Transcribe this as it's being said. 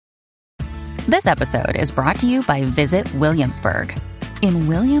This episode is brought to you by Visit Williamsburg. In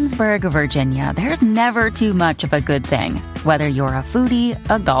Williamsburg, Virginia, there's never too much of a good thing. Whether you're a foodie,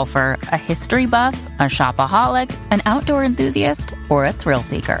 a golfer, a history buff, a shopaholic, an outdoor enthusiast, or a thrill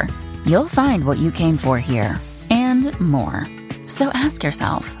seeker, you'll find what you came for here and more. So ask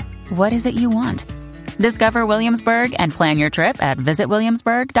yourself, what is it you want? Discover Williamsburg and plan your trip at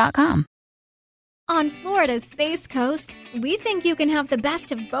visitwilliamsburg.com. On Florida's Space Coast, we think you can have the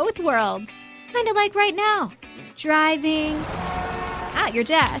best of both worlds. Kind of like right now. Driving, at your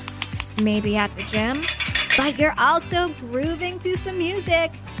desk, maybe at the gym, but you're also grooving to some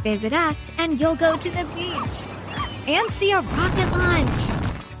music. Visit us and you'll go to the beach and see a rocket launch.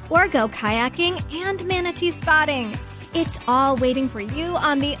 Or go kayaking and manatee spotting. It's all waiting for you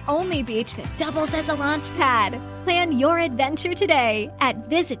on the only beach that doubles as a launch pad. Plan your adventure today at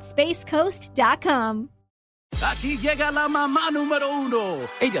visitspacecoast.com. Aquí llega la mamá número 1.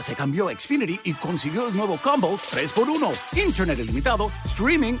 Ella se cambió a Xfinity y consiguió el nuevo combo 3x1. Internet ilimitado,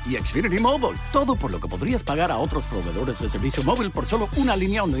 streaming y Xfinity Mobile. Todo por lo que podrías pagar a otros proveedores de servicio móvil por solo una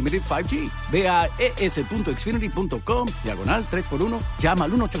línea Unlimited 5G. Ve a es.xfinity.com/3x1, llama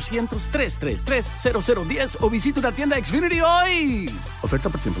al 1-800-333-0010 o visita una tienda Xfinity hoy. Oferta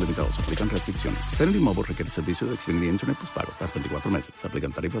por tiempo limitado. Se aplican restricciones. Xfinity Mobile requiere servicio de Xfinity Internet postpago. Tras 24 meses. Se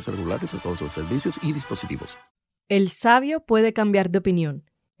aplican tarifas regulares a todos los servicios y dispositivos. El sabio puede cambiar de opinión,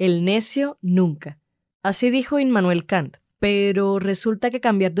 el necio nunca. Así dijo Immanuel Kant, pero resulta que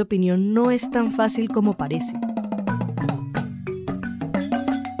cambiar de opinión no es tan fácil como parece.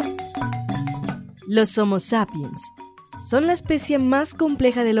 Los Homo sapiens son la especie más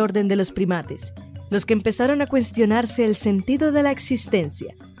compleja del orden de los primates, los que empezaron a cuestionarse el sentido de la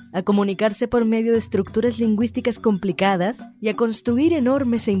existencia, a comunicarse por medio de estructuras lingüísticas complicadas y a construir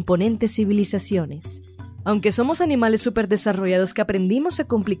enormes e imponentes civilizaciones. Aunque somos animales superdesarrollados que aprendimos a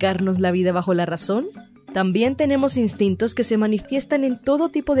complicarnos la vida bajo la razón, también tenemos instintos que se manifiestan en todo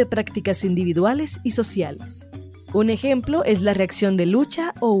tipo de prácticas individuales y sociales. Un ejemplo es la reacción de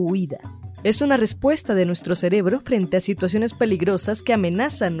lucha o huida. Es una respuesta de nuestro cerebro frente a situaciones peligrosas que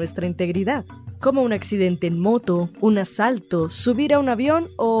amenazan nuestra integridad, como un accidente en moto, un asalto, subir a un avión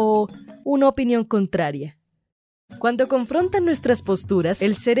o una opinión contraria. Cuando confrontan nuestras posturas,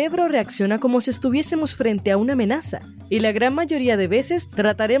 el cerebro reacciona como si estuviésemos frente a una amenaza, y la gran mayoría de veces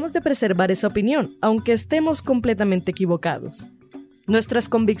trataremos de preservar esa opinión, aunque estemos completamente equivocados. Nuestras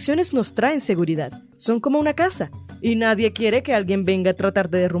convicciones nos traen seguridad, son como una casa, y nadie quiere que alguien venga a tratar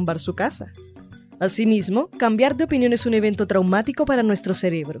de derrumbar su casa. Asimismo, cambiar de opinión es un evento traumático para nuestro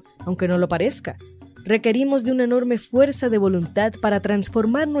cerebro, aunque no lo parezca. Requerimos de una enorme fuerza de voluntad para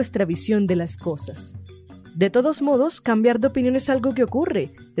transformar nuestra visión de las cosas. De todos modos, cambiar de opinión es algo que ocurre,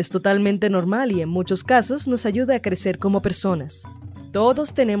 es totalmente normal y en muchos casos nos ayuda a crecer como personas.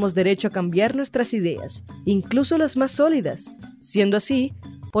 Todos tenemos derecho a cambiar nuestras ideas, incluso las más sólidas. Siendo así,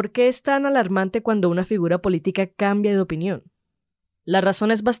 ¿por qué es tan alarmante cuando una figura política cambia de opinión? La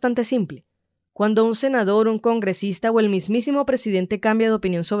razón es bastante simple. Cuando un senador, un congresista o el mismísimo presidente cambia de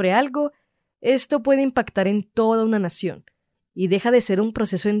opinión sobre algo, esto puede impactar en toda una nación. Y deja de ser un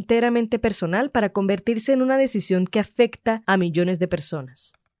proceso enteramente personal para convertirse en una decisión que afecta a millones de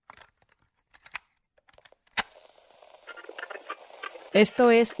personas.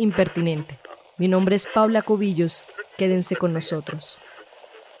 Esto es Impertinente. Mi nombre es Paula Cubillos. Quédense con nosotros.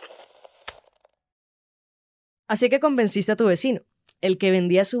 Así que convenciste a tu vecino, el que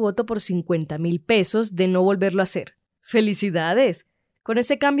vendía su voto por 50,000 pesos, de no volverlo a hacer. ¡Felicidades! Con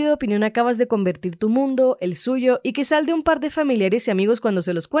ese cambio de opinión acabas de convertir tu mundo, el suyo y quizá el de un par de familiares y amigos cuando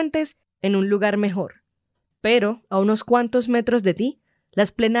se los cuentes, en un lugar mejor. Pero, a unos cuantos metros de ti,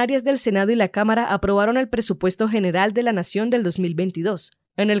 las plenarias del Senado y la Cámara aprobaron el Presupuesto General de la Nación del 2022,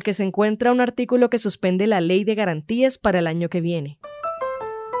 en el que se encuentra un artículo que suspende la Ley de Garantías para el año que viene.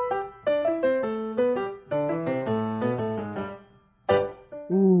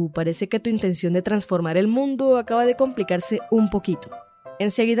 Parece que tu intención de transformar el mundo acaba de complicarse un poquito.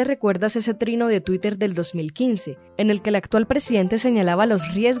 Enseguida recuerdas ese trino de Twitter del 2015, en el que el actual presidente señalaba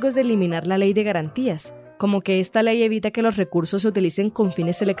los riesgos de eliminar la ley de garantías, como que esta ley evita que los recursos se utilicen con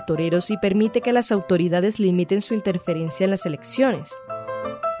fines electoreros y permite que las autoridades limiten su interferencia en las elecciones.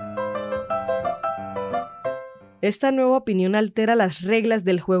 Esta nueva opinión altera las reglas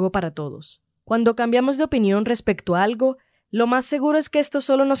del juego para todos. Cuando cambiamos de opinión respecto a algo, lo más seguro es que esto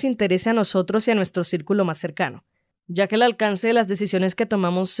solo nos interese a nosotros y a nuestro círculo más cercano, ya que el alcance de las decisiones que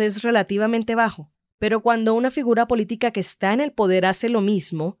tomamos es relativamente bajo. Pero cuando una figura política que está en el poder hace lo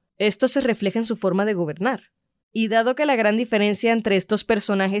mismo, esto se refleja en su forma de gobernar. Y dado que la gran diferencia entre estos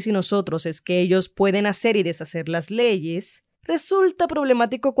personajes y nosotros es que ellos pueden hacer y deshacer las leyes, resulta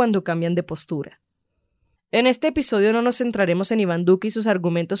problemático cuando cambian de postura. En este episodio no nos centraremos en Iván Duque y sus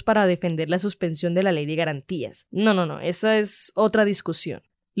argumentos para defender la suspensión de la ley de garantías. No, esa es otra discusión.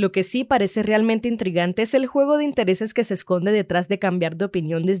 Lo que sí parece realmente intrigante es el juego de intereses que se esconde detrás de cambiar de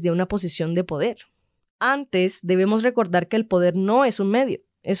opinión desde una posición de poder. Antes, debemos recordar que el poder no es un medio,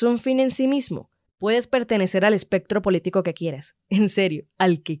 es un fin en sí mismo. Puedes pertenecer al espectro político que quieras, en serio,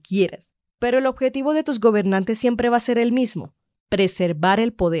 al que quieras. Pero el objetivo de tus gobernantes siempre va a ser el mismo, preservar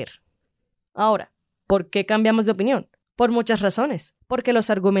el poder. Ahora, ¿por qué cambiamos de opinión? Por muchas razones. Porque los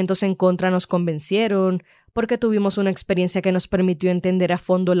argumentos en contra nos convencieron, porque tuvimos una experiencia que nos permitió entender a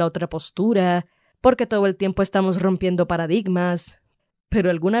fondo la otra postura, porque todo el tiempo estamos rompiendo paradigmas. ¿Pero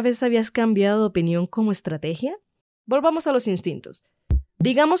alguna vez habías cambiado de opinión como estrategia? Volvamos a los instintos.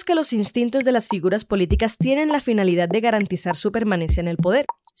 Digamos que los instintos de las figuras políticas tienen la finalidad de garantizar su permanencia en el poder.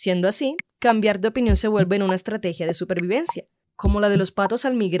 Siendo así, cambiar de opinión se vuelve en una estrategia de supervivencia, como la de los patos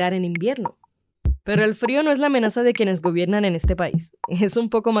al migrar en invierno. Pero el frío no es la amenaza de quienes gobiernan en este país. Es un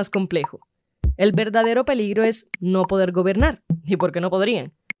poco más complejo. El verdadero peligro es no poder gobernar. ¿Y por qué no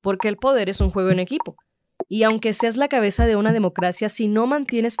podrían? Porque el poder es un juego en equipo. Y aunque seas la cabeza de una democracia, si no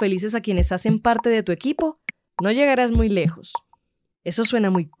mantienes felices a quienes hacen parte de tu equipo, no llegarás muy lejos. Eso suena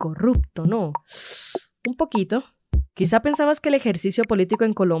muy corrupto, ¿no? Un poquito. Quizá pensabas que el ejercicio político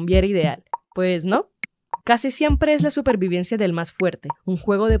en Colombia era ideal. Pues no. Casi siempre es la supervivencia del más fuerte, un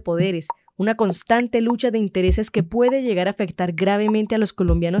juego de poderes, una constante lucha de intereses que puede llegar a afectar gravemente a los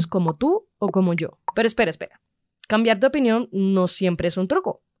colombianos como tú o como yo. Pero espera. Cambiar de opinión no siempre es un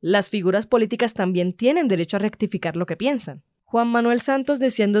truco. Las figuras políticas también tienen derecho a rectificar lo que piensan. Juan Manuel Santos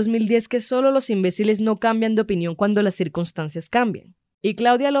decía en 2010 que solo los imbéciles no cambian de opinión cuando las circunstancias cambian. Y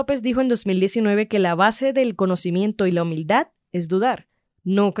Claudia López dijo en 2019 que la base del conocimiento y la humildad es dudar,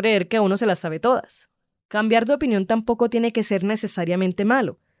 no creer que uno se las sabe todas. Cambiar de opinión tampoco tiene que ser necesariamente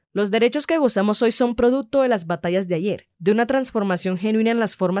malo. Los derechos que gozamos hoy son producto de las batallas de ayer, de una transformación genuina en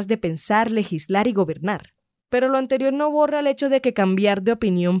las formas de pensar, legislar y gobernar. Pero lo anterior no borra el hecho de que cambiar de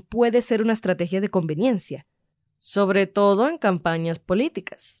opinión puede ser una estrategia de conveniencia, sobre todo en campañas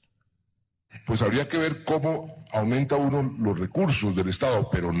políticas. Pues habría que ver cómo aumenta uno los recursos del Estado,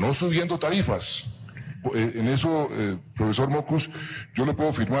 pero no subiendo tarifas. En eso, profesor Mocus, yo le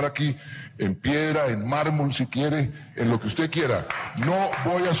puedo firmar aquí en piedra, en mármol, si quiere, en lo que usted quiera. No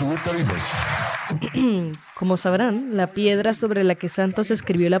voy a subir tarifas. Como sabrán, la piedra sobre la que Santos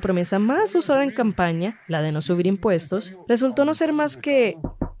escribió la promesa más usada en campaña, la de no subir impuestos, resultó no ser más que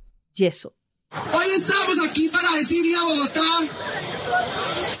yeso. Hoy estamos aquí para decirle a Bogotá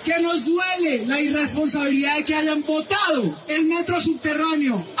que nos duele la irresponsabilidad de que hayan botado el metro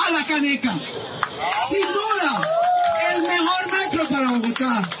subterráneo a la caneca. Sin duda, el mejor metro para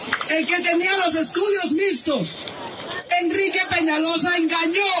Bogotá, el que tenía los estudios mixtos. Enrique Peñalosa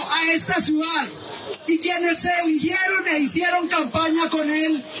engañó a esta ciudad y quienes se eligieron e hicieron campaña con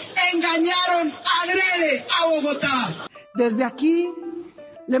él engañaron adrede a Bogotá. Desde aquí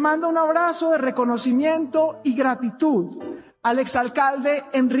le mando un abrazo de reconocimiento y gratitud al exalcalde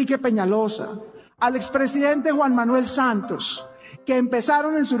Enrique Peñalosa, al expresidente Juan Manuel Santos, que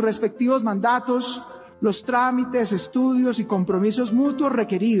empezaron en sus respectivos mandatos los trámites, estudios y compromisos mutuos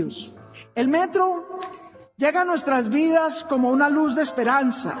requeridos. El metro llega a nuestras vidas como una luz de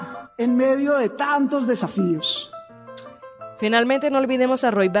esperanza en medio de tantos desafíos. Finalmente no olvidemos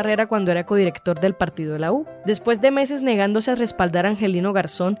a Roy Barrera cuando era codirector del partido de la U. Después de meses negándose a respaldar a Angelino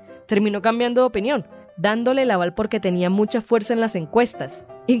Garzón, terminó cambiando de opinión, dándole el aval porque tenía mucha fuerza en las encuestas.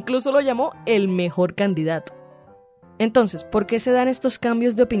 Incluso lo llamó el mejor candidato. Entonces, ¿por qué se dan estos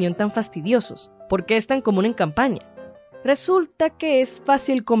cambios de opinión tan fastidiosos? ¿Por qué es tan común en campaña? Resulta que es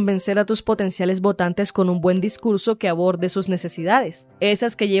fácil convencer a tus potenciales votantes con un buen discurso que aborde sus necesidades,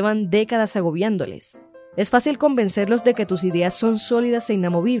 esas que llevan décadas agobiándoles. Es fácil convencerlos de que tus ideas son sólidas e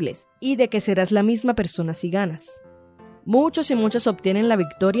inamovibles y de que serás la misma persona si ganas. Muchos y muchas obtienen la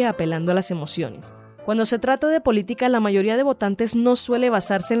victoria apelando a las emociones. Cuando se trata de política, la mayoría de votantes no suele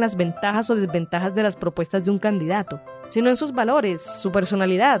basarse en las ventajas o desventajas de las propuestas de un candidato, sino en sus valores, su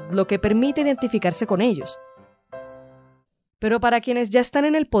personalidad, lo que permite identificarse con ellos. Pero para quienes ya están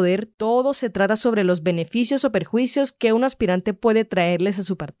en el poder, todo se trata sobre los beneficios o perjuicios que un aspirante puede traerles a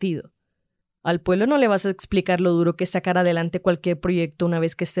su partido. Al pueblo no le vas a explicar lo duro que es sacar adelante cualquier proyecto una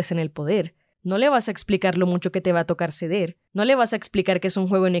vez que estés en el poder. No le vas a explicar lo mucho que te va a tocar ceder. No le vas a explicar que es un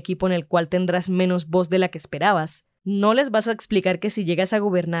juego en equipo en el cual tendrás menos voz de la que esperabas. No les vas a explicar que si llegas a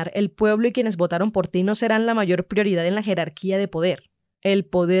gobernar, el pueblo y quienes votaron por ti no serán la mayor prioridad en la jerarquía de poder. El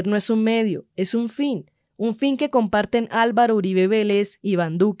poder no es un medio, es un fin un fin que comparten Álvaro Uribe Vélez,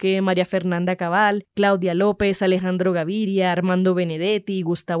 Iván Duque, María Fernanda Cabal, Claudia López, Alejandro Gaviria, Armando Benedetti,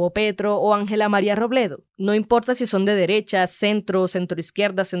 Gustavo Petro o Ángela María Robledo. No importa si son de derecha, centro,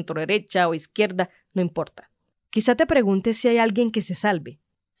 centroizquierda, centroderecha o izquierda, no importa. Quizá te preguntes si hay alguien que se salve,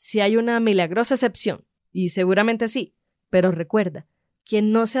 si hay una milagrosa excepción, y seguramente sí, pero recuerda,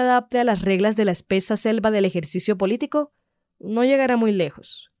 quien no se adapte a las reglas de la espesa selva del ejercicio político no llegará muy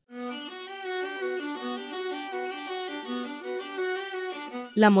lejos.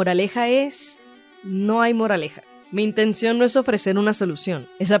 La moraleja es: no hay moraleja. Mi intención no es ofrecer una solución,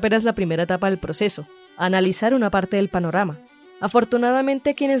 es apenas la primera etapa del proceso, analizar una parte del panorama.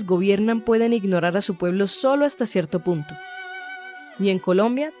 Afortunadamente, quienes gobiernan pueden ignorar a su pueblo solo hasta cierto punto. Y en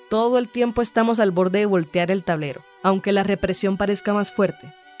Colombia, todo el tiempo estamos al borde de voltear el tablero, aunque la represión parezca más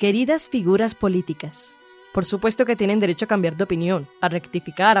fuerte. Queridas figuras políticas, por supuesto que tienen derecho a cambiar de opinión, a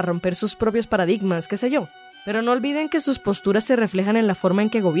rectificar, a romper sus propios paradigmas, qué sé yo. Pero no olviden que sus posturas se reflejan en la forma en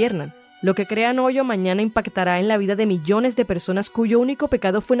que gobiernan. Lo que crean hoy o mañana impactará en la vida de millones de personas cuyo único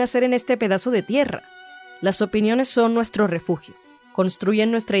pecado fue nacer en este pedazo de tierra. Las opiniones son nuestro refugio, construyen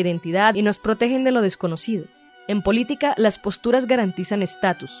nuestra identidad y nos protegen de lo desconocido. En política, las posturas garantizan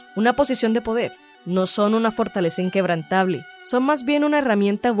estatus, una posición de poder. No son una fortaleza inquebrantable, son más bien una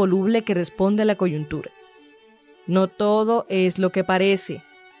herramienta voluble que responde a la coyuntura. No todo es lo que parece,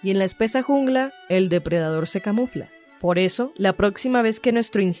 y en la espesa jungla, el depredador se camufla. Por eso, la próxima vez que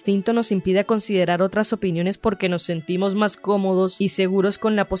nuestro instinto nos impida considerar otras opiniones porque nos sentimos más cómodos y seguros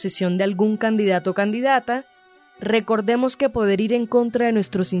con la posición de algún candidato o candidata, recordemos que poder ir en contra de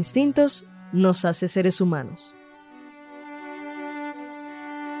nuestros instintos nos hace seres humanos.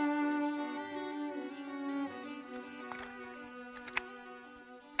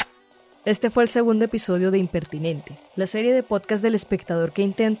 Este fue el segundo episodio de Impertinente, la serie de podcast del Espectador que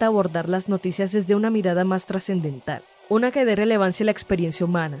intenta abordar las noticias desde una mirada más trascendental, una que dé relevancia a la experiencia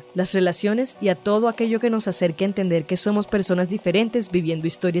humana, las relaciones y a todo aquello que nos acerque a entender que somos personas diferentes viviendo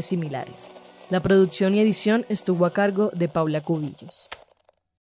historias similares. La producción y edición estuvo a cargo de Paula Cubillos.